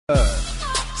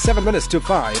7 minutes to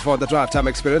 5 on the Drive Time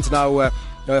Experience. Now,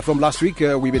 from last week,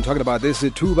 we've been talking about this.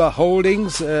 Ithuba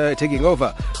Holdings taking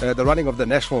over the running of the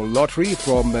National Lottery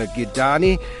from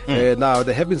Gidani. Now,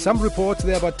 there have been some reports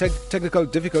there about technical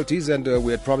difficulties, and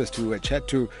we had promised to chat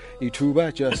to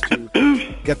Ithuba just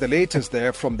to get the latest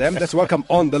there from them. Let's welcome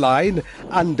on the line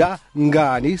Anda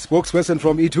Ngani, spokesperson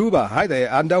from Ithuba. Hi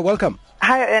there, Anda. Welcome.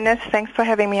 Hi, Ernest. Thanks for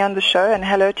having me on the show, and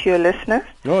hello to your listeners.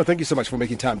 Oh, thank you so much for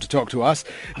making time to talk to us.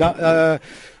 Now,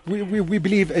 we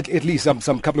believe at least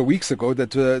some couple of weeks ago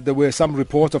that there were some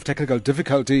reports of technical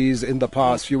difficulties in the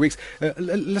past few weeks.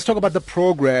 Let's talk about the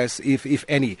progress, if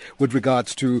any, with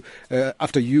regards to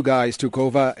after you guys took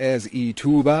over as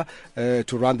Ithuba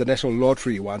to run the National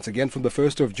Lottery once again from the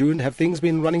 1st of June. Have things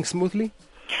been running smoothly?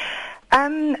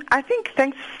 I think,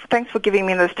 thanks for giving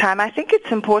me this time. I think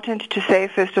it's important to say,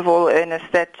 first of all,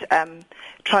 Ernest, that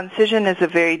transition is a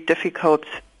very difficult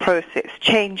process.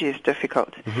 Change is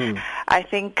difficult. Mm-hmm. I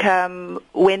think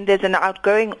when there's an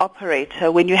outgoing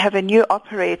operator, when you have a new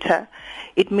operator,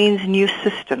 it means new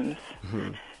systems.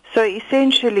 Mm-hmm. So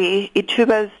essentially,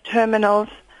 Ithuba's terminals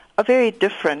are very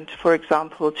different, for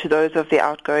example, to those of the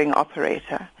outgoing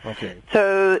operator. Okay.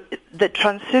 So the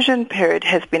transition period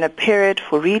has been a period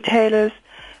for retailers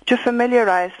to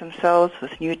familiarize themselves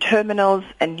with new terminals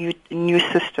and new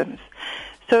systems.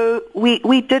 So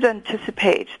we did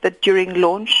anticipate that during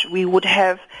launch we would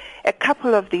have a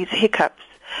couple of these hiccups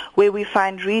where we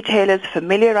find retailers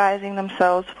familiarizing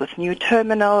themselves with new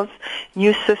terminals,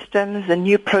 new systems, and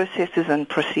new processes and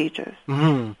procedures.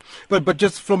 Mm-hmm. But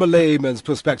just from a layman's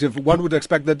perspective, one would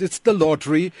expect that it's the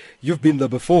lottery. You've been there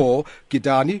before,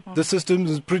 Gidani. The system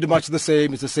is pretty much the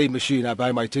same. It's the same machine. I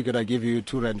buy my ticket, I give you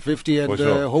R2.50 and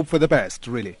hope for the best,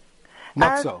 really.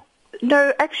 Not so.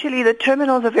 No, actually, the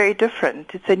terminals are very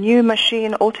different. It's a new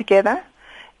machine altogether.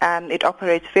 It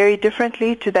operates very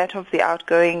differently to that of the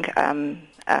outgoing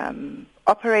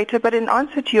operator. But in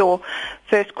answer to your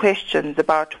first questions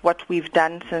about what we've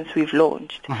done since we've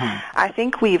launched, I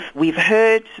think we've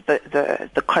heard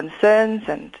the concerns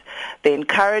and the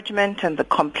encouragement and the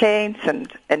complaints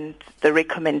and the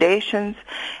recommendations,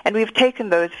 and we've taken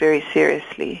those very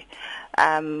seriously.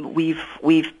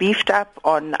 We've beefed up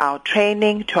on our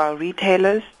training to our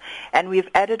retailers, and we've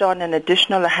added on an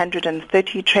additional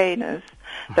 130 trainers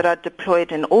that are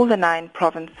deployed in all the 9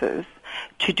 provinces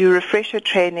to do refresher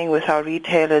training with our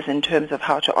retailers in terms of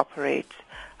how to operate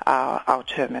our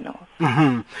terminals.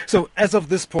 Mm-hmm. So as of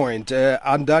this point,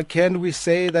 Anda, can we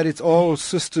say that it's all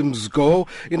systems go?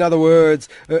 In other words,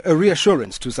 a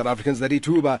reassurance to South Africans that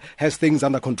Ithuba has things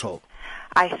under control?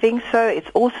 I think so. It's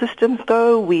all systems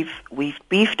go. We've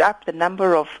beefed up the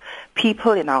number of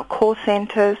people in our call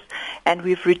centers, and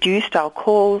we've reduced our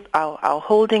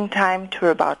holding time to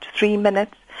about 3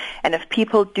 minutes. And if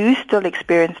people do still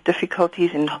experience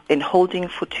difficulties in holding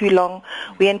for too long,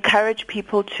 we encourage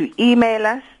people to email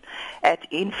us at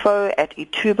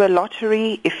info@Ithuba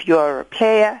Lottery if you're a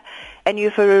player. And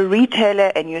if you're a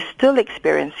retailer and you're still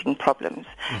experiencing problems,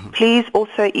 please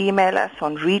also email us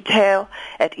on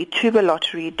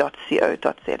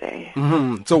retail@ithubalottery.co.za.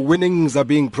 Mm-hmm. So winnings are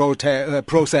being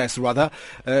processed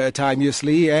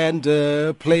timeously, and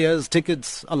players'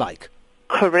 tickets alike.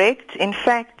 Correct. In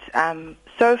fact,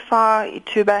 so far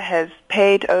Ithuba has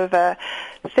paid over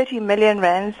 30 million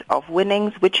rands of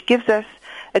winnings, which gives us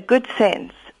a good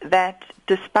sense that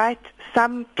despite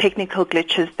some technical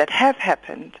glitches that have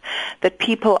happened, that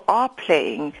people are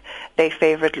playing their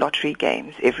favorite lottery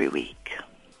games every week.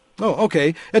 Oh,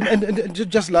 okay. And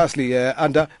just lastly,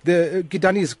 Anda, the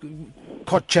Gidani's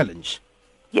court challenge.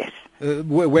 Yes.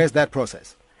 Where's that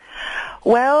process?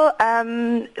 Well,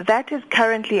 that is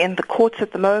currently in the courts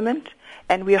at the moment,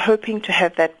 and we're hoping to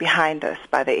have that behind us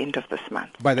by the end of this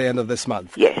month. By the end of this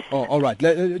month? Yes. Oh, all right.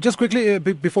 Just quickly,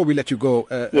 before we let you go,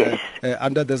 yes.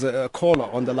 Anda, there's a caller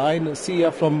on the line,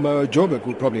 Sia from Joburg,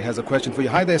 who probably has a question for you.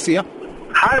 Hi there, Sia.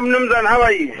 Hi, Mnumzan. How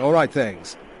are you? All right,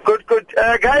 thanks. Good.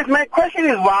 Guys, my question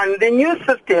is one. The new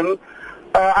system,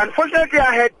 unfortunately,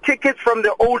 I had tickets from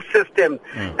the old system.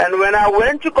 And when I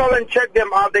went to go and check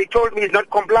them out, they told me it's not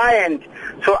compliant.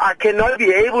 So I cannot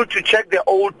be able to check the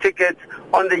old tickets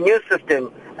on the new system.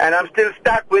 And I'm still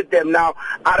stuck with them. Now,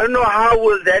 I don't know how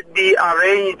will that be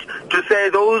arranged to say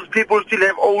those people still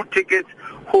have old tickets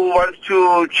who want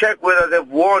to check whether they've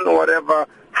won or whatever.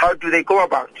 How do they go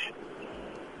about it?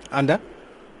 Anda?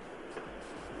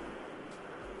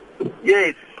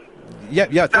 Yes.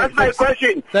 Yeah. That's my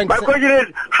question. Thanks. My question is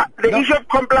the issue of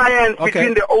compliance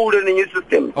between the old and the new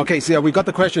system. Okay, so we got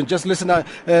the question. Just listen on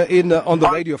the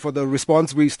radio for the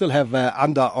response. We still have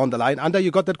Anda on the line. Anda,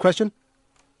 you got that question?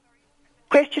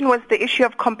 question was the issue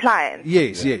of compliance.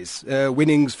 Yes, yes.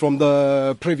 Winnings from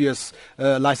the previous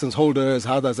license holders,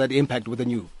 how does that impact with the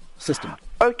new system?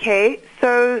 Okay,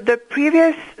 so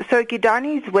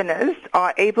Gidani's winners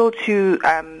are able to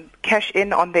cash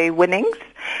in on their winnings.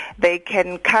 They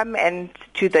can come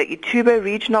to the Ithuba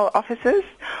regional offices,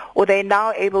 or they're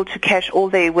now able to cash all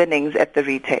their winnings at the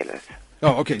retailers.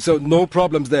 Oh, okay. So no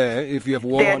problems there if you have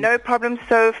won. There are no problems.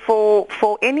 So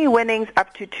for any winnings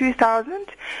up to 2,000,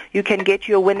 you can get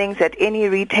your winnings at any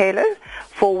retailer.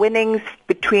 For winnings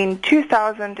between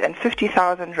 2,000 and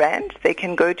 50,000 rand, they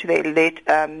can go to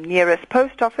their nearest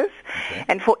post office. Okay.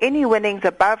 And for any winnings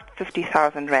above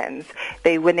 50,000 rands,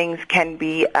 their winnings can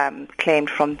be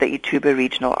claimed from the Ithuba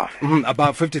regional office. Mm-hmm.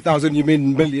 Above 50,000, you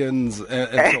mean millions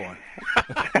and so on.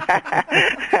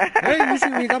 Hey, you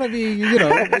see, we gotta be,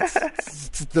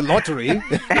 it's the lottery.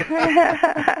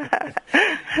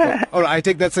 All right, I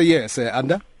take that's a yes,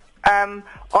 Anda. On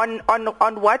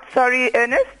what? Sorry,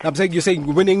 Ernest. You're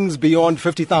saying winnings beyond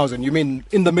 50,000. You mean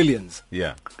in the millions?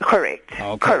 Yeah. Correct.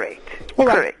 Okay. Correct. All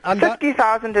right. Correct.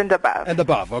 50,000 and above. And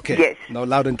above. Okay. Yes. Now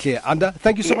loud and clear. Anda,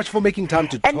 thank you so much for making time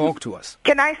to talk to us.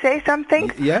 Can I say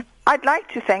something? Yeah. I'd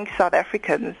like to thank South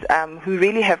Africans who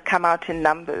really have come out in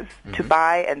numbers to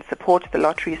buy and support the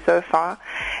lottery so far,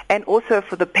 and also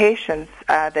for the patience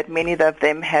that many of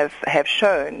them have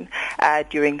shown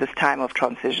during this time of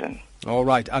transition. All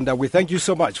right, and we thank you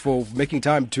so much for making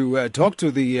time to talk to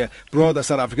the broader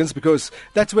South Africans, because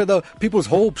that's where the people's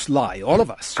hopes lie, all of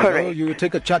us. Correct. You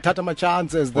take a tatama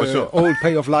chance, as the old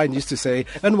payoff line used to say,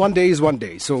 and one day is one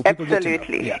day. So people Absolutely. Need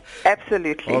to know. Yeah.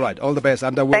 Absolutely. All right, all the best,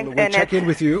 and we'll check in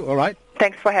with you, all right?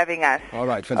 Thanks for having us. All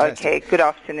right, fantastic. Okay, good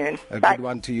afternoon. A Bye. good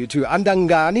one to you too.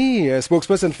 Andangani,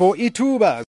 spokesperson for Ithuba.